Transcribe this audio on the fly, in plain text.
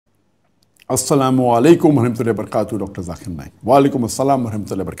Assalamu alaikum warahmatullahi wabarakatuh, Dr. Zakir Naik. Wa alaikum assalam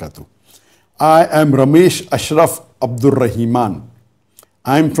warahmatullahi wabarakatuh. I am Ramesh Ashraf Abdur Rahiman.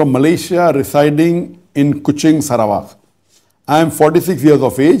 I am from Malaysia, residing in Kuching, Sarawak. I am 46 years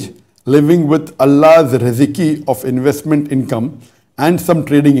of age, living with Allah's rizqi of investment income and some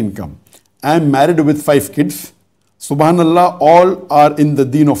trading income. I am married with 5 kids. Subhanallah, all are in the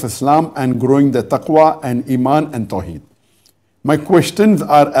deen of Islam and growing their taqwa and iman and tawheed. My questions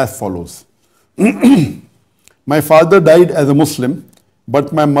are as follows. My father died as a Muslim,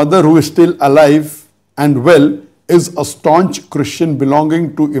 but my mother, who is still alive and well, is a staunch Christian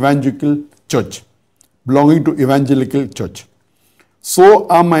belonging to evangelical church. So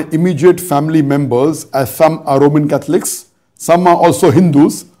are my immediate family members, as some are Roman Catholics, some are also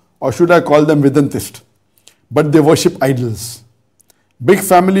Hindus, or should I call them Vedantists, but they worship idols. Big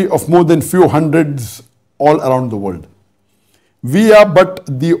family of more than few hundreds all around the world. We are but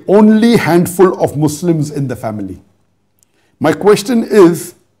the only handful of Muslims in the family. My question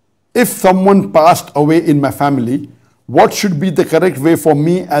is, if someone passed away in my family, what should be the correct way for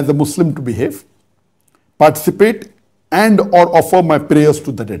me as a Muslim to behave, participate, and or offer my prayers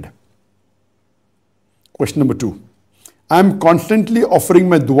to the dead? Question number 2. I am constantly offering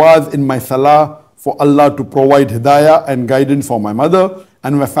my du'as in my salah for Allah to provide hidayah and guidance for my mother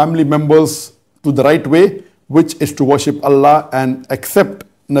and my family members to the right way, which is to worship Allah and accept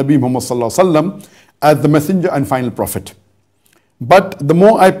Nabi Muhammad Sallallahu Alaihi Wasallam as the messenger and final prophet. But the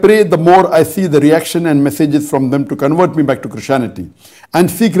more I pray, the more I see the reaction and messages from them to convert me back to Christianity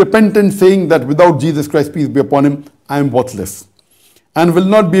and seek repentance, saying that without Jesus Christ, peace be upon him, I am worthless and will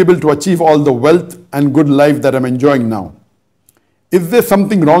not be able to achieve all the wealth and good life that I am enjoying now. Is there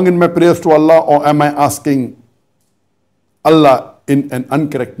something wrong in my prayers to Allah, or am I asking Allah in an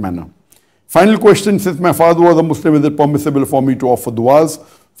incorrect manner? Final question, since my father was a Muslim, is it permissible for me to offer du'as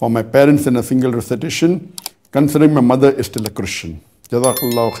for my parents in a single recitation, considering my mother is still a Christian?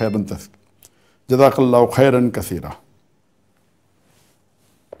 Jazakallahu khairan Jazakallahu khairan kaseera.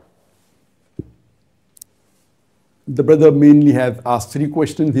 The brother mainly has asked 3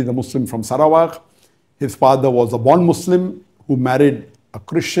 questions. He is a Muslim from Sarawak. His father was a born Muslim who married a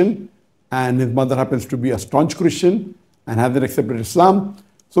Christian, and his mother happens to be a staunch Christian and hasn't accepted Islam.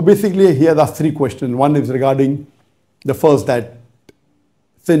 So basically, he has asked 3 questions. One is regarding the first, that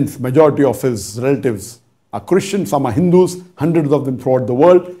since majority of his relatives are Christian, some are Hindus, hundreds of them throughout the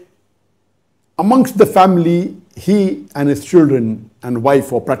world, amongst the family, he and his children and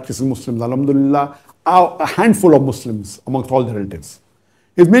wife are practicing Muslims. Alhamdulillah, are a handful of Muslims amongst all the relatives.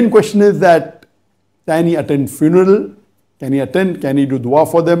 His main question is that, can he attend funeral? Can he do dua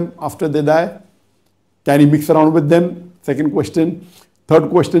for them after they die? Can he mix around with them? Second question. Third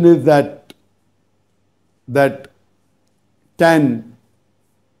question is that can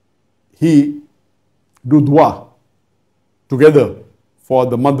he do dua together for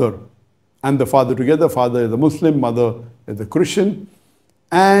the mother and the father together? Father is a Muslim, mother is a Christian.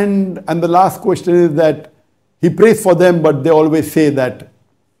 And the last question is that he prays for them, but they always say that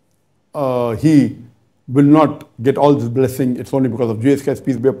he will not get all this blessing. It's only because of Jesus Christ,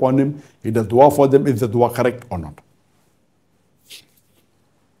 peace be upon him. He does dua for them. Is the dua correct or not?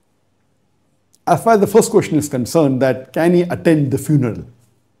 As far as the first question is concerned, that can he attend the funeral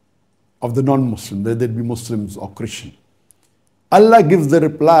of the non-Muslim, whether it be Muslims or Christian? Allah gives the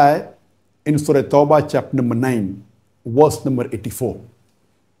reply in Surah Tawbah, chapter number 9, verse number 84.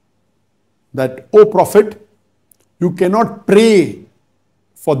 That, O Prophet, you cannot pray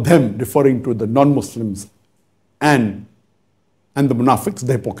for them, referring to the non-Muslims and the munafiqs,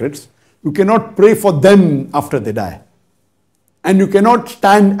 the hypocrites. You cannot pray for them after they die. And you cannot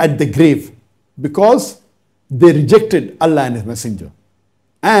stand at the grave, because they rejected Allah and His Messenger.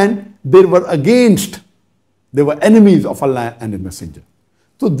 And they were enemies of Allah and His Messenger.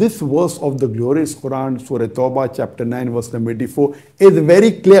 So this verse of the glorious Quran, Surah Tawbah, chapter 9, verse number 84, is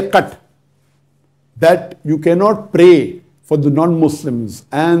very clear cut that you cannot pray for the non-Muslims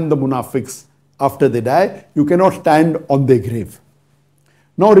and the munafiqs after they die. You cannot stand on their grave.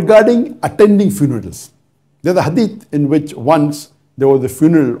 Now regarding attending funerals, there's a hadith in which once there was a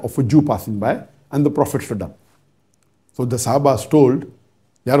funeral of a Jew passing by and the Prophet stood up. So the Sahabas told,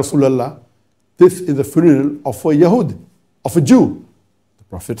 Ya Rasulullah, this is a funeral of a Yahud, of a Jew. The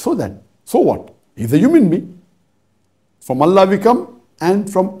Prophet saw that. So what? He's a human being. From Allah we come, and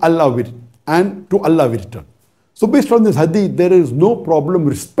from Allah and to Allah we return. So based on this hadith, there is no problem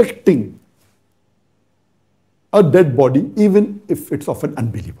respecting a dead body, even if it's of an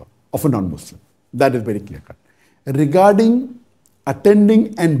unbeliever, of a non-Muslim. That is very clear cut. Regarding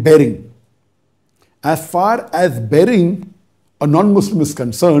attending and burying, as far as burying a non-Muslim is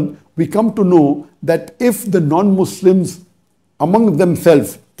concerned, we come to know that if the non-Muslims among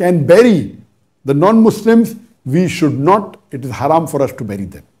themselves can bury the non-Muslims, we should not, it is haram for us to bury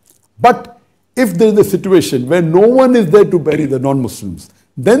them. But if there is a situation where no one is there to bury the non-Muslims,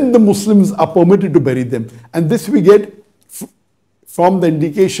 then the Muslims are permitted to bury them. And this we get from the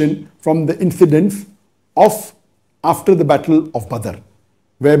indication, from the incidents of after the battle of Badr,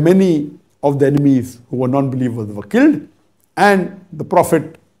 where many of the enemies who were non-believers were killed, and the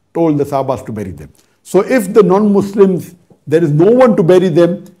Prophet told the Sahabas to bury them. So if the non-Muslims, there is no one to bury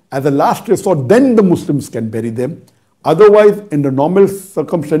them, as a last resort, then the Muslims can bury them. Otherwise, in the normal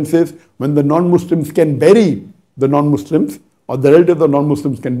circumstances, when the non-Muslims can bury the non-Muslims, or the relatives of the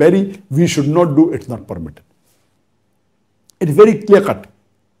non-Muslims can bury, we should not do, it's not permitted. It's very clear-cut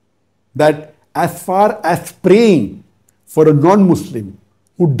that as far as praying for a non-Muslim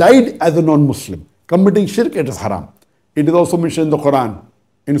who died as a non-Muslim, committing shirk, it is haram. It is also mentioned in the Quran,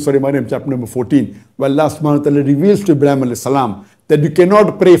 in Surah Maryam chapter number 14, where Allah subhanahu wa ta'ala reveals to Ibrahim alayhi salam that you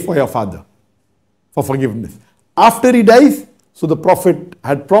cannot pray for your father for forgiveness. After he dies, so the Prophet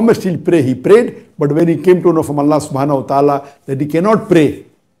had promised he'll pray, he prayed, but when he came to know from Allah subhanahu wa ta'ala that he cannot pray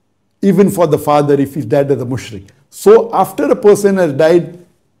even for the father if he's dead as a mushrik. So after a person has died,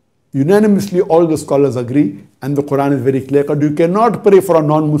 unanimously all the scholars agree, and the Quran is very clear, you cannot pray for a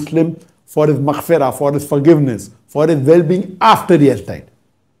non-Muslim for his maghfirah, for his forgiveness, for his well-being after he has died.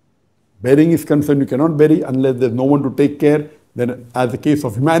 Burying is concerned, you cannot bury unless there's no one to take care. Then as the case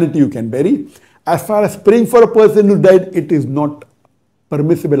of humanity, you can bury. As far as praying for a person who died, it is not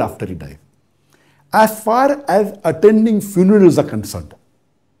permissible after he dies. As far as attending funerals are concerned,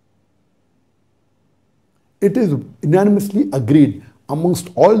 it is unanimously agreed amongst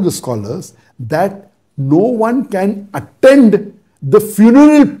all the scholars that no one can attend the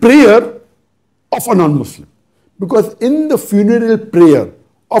funeral prayer of a non-Muslim. Because in the funeral prayer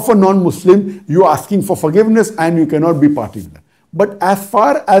of a non-Muslim, you are asking for forgiveness and you cannot be party in that. But as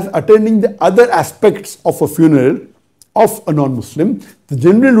far as attending the other aspects of a funeral of a non-Muslim, the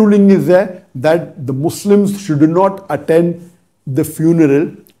general ruling is there that the Muslims should not attend the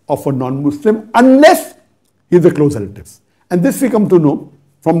funeral of a non-Muslim unless he is a close relative. And this we come to know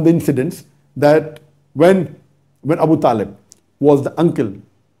from the incidents that when Abu Talib was the uncle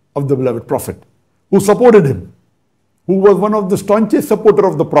of the beloved Prophet, who supported him, who was one of the staunchest supporter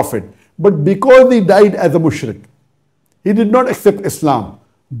of the Prophet, but because he died as a mushrik, he did not accept Islam.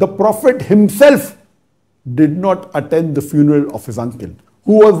 The Prophet himself did not attend the funeral of his uncle,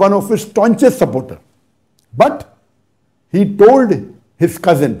 who was one of his staunchest supporters. But he told his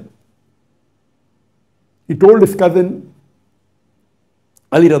cousin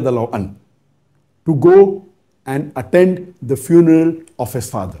Ali radhiyallahu anhu to go and attend the funeral of his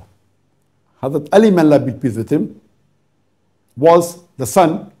father. Hazrat Ali, may Allah be pleased with him, was the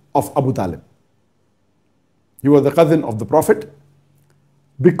son of Abu Talib. He was the cousin of the Prophet.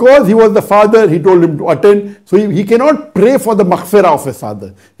 Because he was the father, he told him to attend. So he cannot pray for the maghfirah of his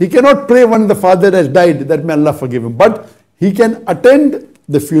father. He cannot pray when the father has died, that may Allah forgive him. But he can attend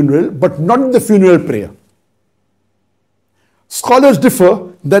the funeral, but not the funeral prayer. Scholars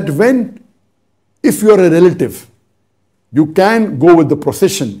differ that if you are a relative, you can go with the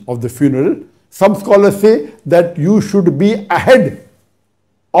procession of the funeral. Some scholars say that you should be ahead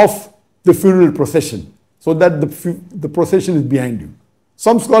of the funeral procession, so that the procession is behind you.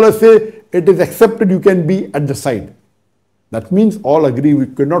 Some scholars say it is accepted you can be at the side. That means all agree we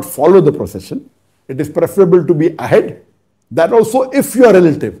cannot follow the procession. It is preferable to be ahead. That also if you are a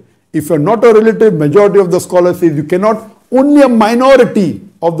relative. If you are not a relative, majority of the scholars say you cannot. Only a minority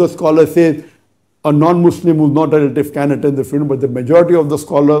of the scholars say a non-Muslim who is not a relative can attend the funeral, but the majority of the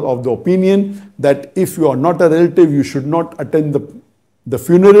scholars of the opinion that if you are not a relative, you should not attend the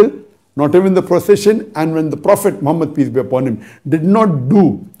funeral, not even the procession. And when the Prophet Muhammad, peace be upon him, did not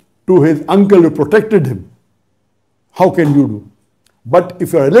do to his uncle who protected him, how can you do? But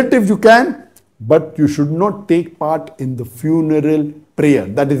if you are a relative, you can, but you should not take part in the funeral prayer.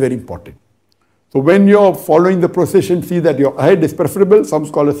 That is very important. So when you are following the procession, see that your ahead is preferable. Some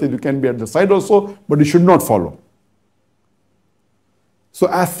scholars say you can be at the side also, but you should not follow. So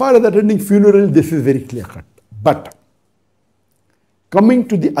as far as attending funeral, this is very clear cut. But coming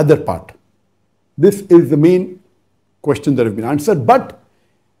to the other part, this is the main question that has been answered. But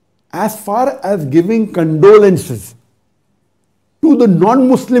as far as giving condolences to the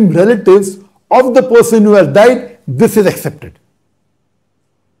non-Muslim relatives of the person who has died, this is accepted.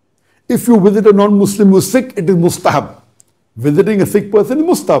 If you visit a non-Muslim who is sick, it is mustahab. Visiting a sick person is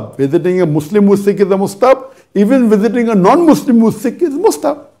mustahab. Visiting a Muslim who is sick is a mustahab. Even visiting a non-Muslim who is sick is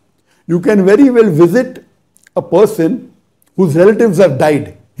mustahab. You can very well visit a person whose relatives have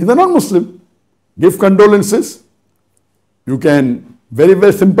died. He's a non-Muslim. Give condolences. You can very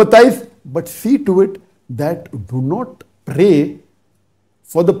well sympathize, but see to it that do not pray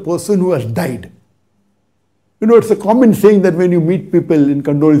for the person who has died. You know, it's a common saying that when you meet people in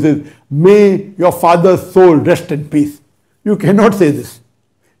condolences, may your father's soul rest in peace. You cannot say this.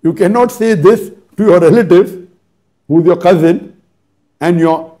 You cannot say this to your relative, who is your cousin, and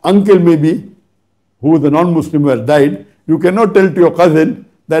your uncle maybe, who is a non-Muslim who has died. You cannot tell to your cousin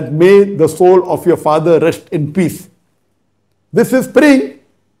that may the soul of your father rest in peace. This is praying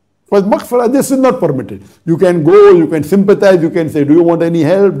for maghfirah. This is not permitted. You can go, you can sympathize, you can say, do you want any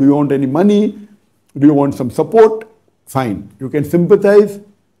help? Do you want any money? Do you want some support? Fine. You can sympathize,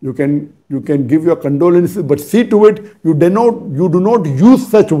 you can give your condolences, but see to it, you do not use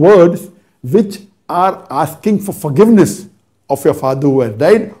such words which are asking for forgiveness of your father who has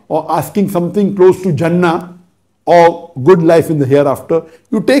died, or asking something close to Jannah or good life in the hereafter.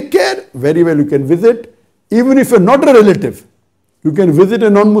 You take care, very well you can visit. Even if you're not a relative, you can visit a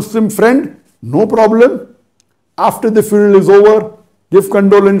non-Muslim friend, no problem. After the funeral is over, give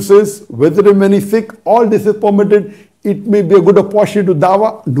condolences, visit him when he's sick, all this is permitted. It may be a good opportunity to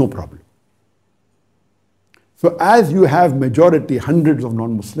dawah, no problem. So as you have majority, hundreds of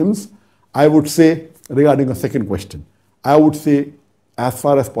non-Muslims, I would say, regarding a second question, I would say, as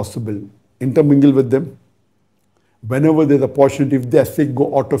far as possible, intermingle with them. Whenever there's opportunity, if they are sick,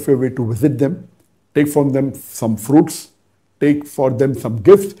 go out of your way to visit them. Take from them some fruits. Take for them some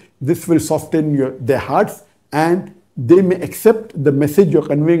gifts. This will soften their hearts, and they may accept the message you're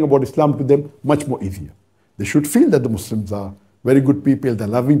conveying about Islam to them much more easier. They should feel that the Muslims are very good people, they're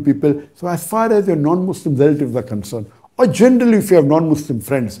loving people. So as far as your non-Muslim relatives are concerned, or generally if you have non-Muslim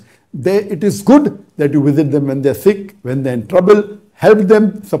friends, it is good that you visit them when they're sick, when they're in trouble, help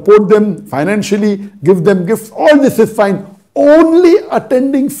them, support them financially, give them gifts. All this is fine. Only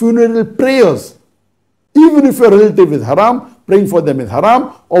attending funeral prayers, even if your relative is haram, praying for them is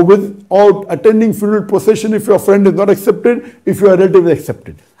haram, or attending funeral procession if your friend is not accepted, if your relative is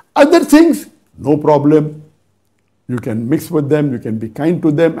accepted. Other things, no problem. You can mix with them, you can be kind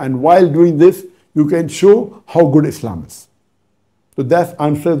to them, and while doing this, you can show how good Islam is. So that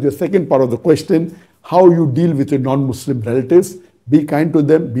answers your second part of the question, how you deal with your non-Muslim relatives. Be kind to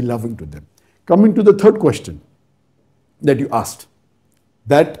them, be loving to them. Coming to the third question that you asked,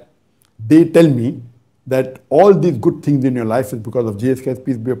 that they tell me that all these good things in your life is because of Jesus,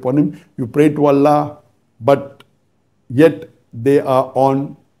 peace be upon him. You pray to Allah, but yet they are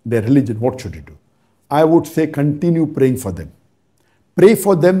on their religion. What should you do? I would say continue praying for them. Pray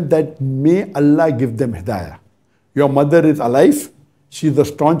for them that may Allah give them hidayah. Your mother is alive. She's a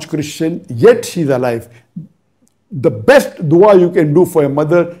staunch Christian, yet she's alive. The best dua you can do for your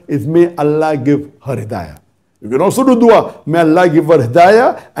mother is may Allah give her hidayah. You can also do dua, may Allah give her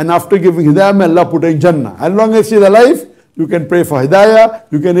hidayah, and after giving hidayah, may Allah put her in Jannah. As long as she's alive, you can pray for hidayah.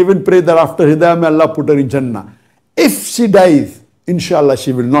 You can even pray that after hidayah, may Allah put her in Jannah. If she dies, inshallah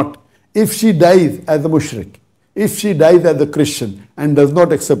she will not. If she dies as a mushrik, if she dies as a Christian and does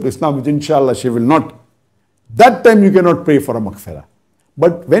not accept Islam, which inshallah she will not, that time you cannot pray for a maghfirah.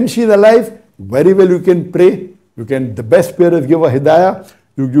 But when she is alive, very well you can pray. The best prayer is give her hidayah.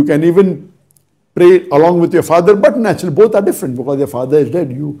 You can even pray along with your father, but naturally both are different because your father is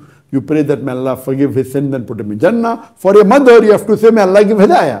dead. You pray that may Allah forgive his sin and put him in Jannah. For your mother, you have to say may Allah give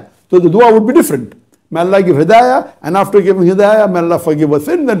hidayah. So the dua would be different. May Allah give hidayah, and after giving hidayah, may Allah forgive her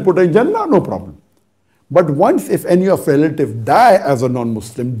sin and put her in Jannah, no problem. But once if any of your relatives die as a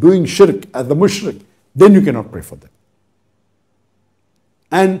non-Muslim, doing shirk as a mushrik, then you cannot pray for them.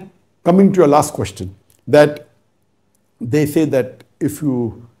 And coming to your last question, that they say that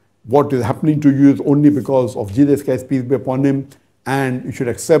what is happening to you is only because of Jesus Christ, peace be upon him, and you should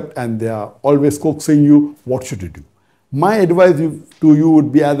accept, and they are always coaxing you, what should you do? My advice to you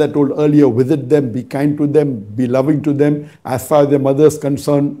would be, as I told earlier, visit them, be kind to them, be loving to them. As far as their mother is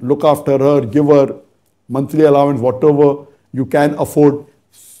concerned, look after her, give her monthly allowance, whatever you can afford,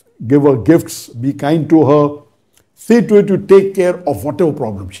 give her gifts, be kind to her. See to it you take care of whatever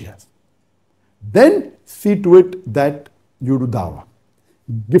problem she has. Then see to it that you do dawah.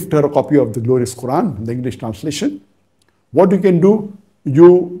 Gift her a copy of the glorious Quran, the English translation. What you can do,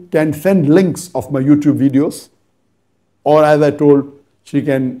 you can send links of my YouTube videos, or as I told, she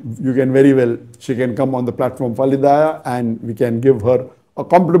can come on the platform Falidaya, and we can give her a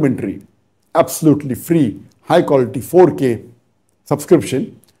complimentary, absolutely free, high quality 4K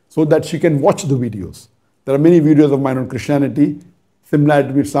subscription so that she can watch the videos. There are many videos of mine on Christianity,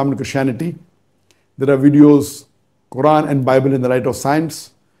 similarity with Islam and Christianity. There are videos, Quran and Bible in the light of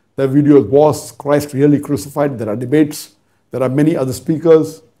science. There are videos, was Christ really crucified? There are debates. There are many other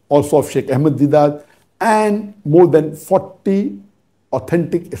speakers, also of Sheikh Ahmed Didat, and more than 40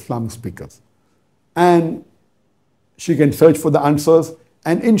 authentic Islamic speakers. And she can search for the answers.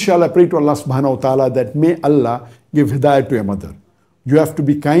 And inshallah, pray to Allah subhanahu wa ta'ala that may Allah give hidayah to your mother. You have to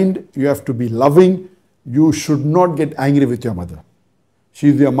be kind, you have to be loving, you should not get angry with your mother. She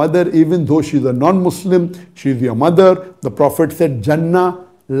is your mother, even though she is a non-Muslim, she is your mother. The Prophet said, Jannah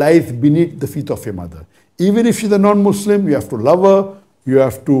lies beneath the feet of your mother. Even if she is a non-Muslim, you have to love her, you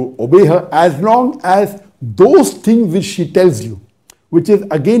have to obey her, as long as those things which she tells you, which is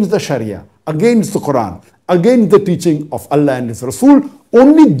against the Sharia, against the Quran, against the teaching of Allah and His Rasul,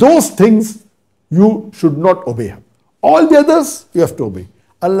 only those things you should not obey her. All the others you have to obey.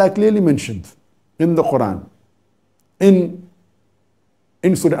 Allah clearly mentions in the Quran, in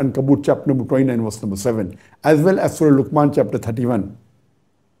Surah Ankabut chapter number 29 verse number 7, as well as Surah Luqman chapter 31.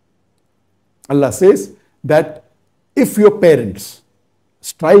 Allah says that if your parents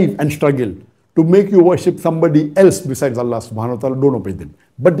strive and struggle to make you worship somebody else besides Allah subhanahu wa ta'ala, don't obey them.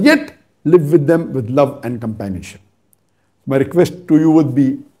 But yet live with them with love and companionship. My request to you would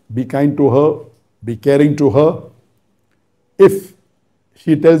be kind to her, be caring to her. If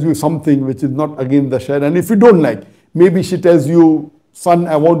she tells you something which is not against the Sharia, and if you don't like, maybe she tells you, son,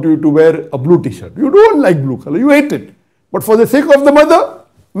 I want you to wear a blue t-shirt. You don't like blue color, you hate it. But for the sake of the mother,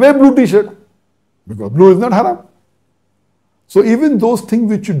 wear blue t-shirt. Because blue is not haram. So even those things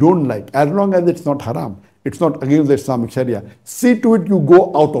which you don't like, as long as it's not haram, it's not against the Islamic Sharia, see to it you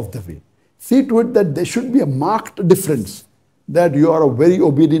go out of the way. See to it that there should be a marked difference, that you are a very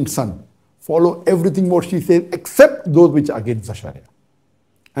obedient son. Follow everything what she says except those which are against the Sharia.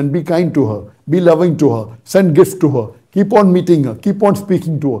 And be kind to her, be loving to her, send gifts to her, keep on meeting her, keep on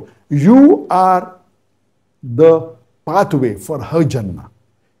speaking to her. You are the pathway for her Jannah.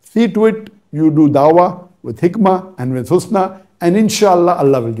 See to it you do dawah with hikmah and with husna, and inshallah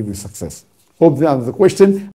Allah will give you success. Hope that answers the question.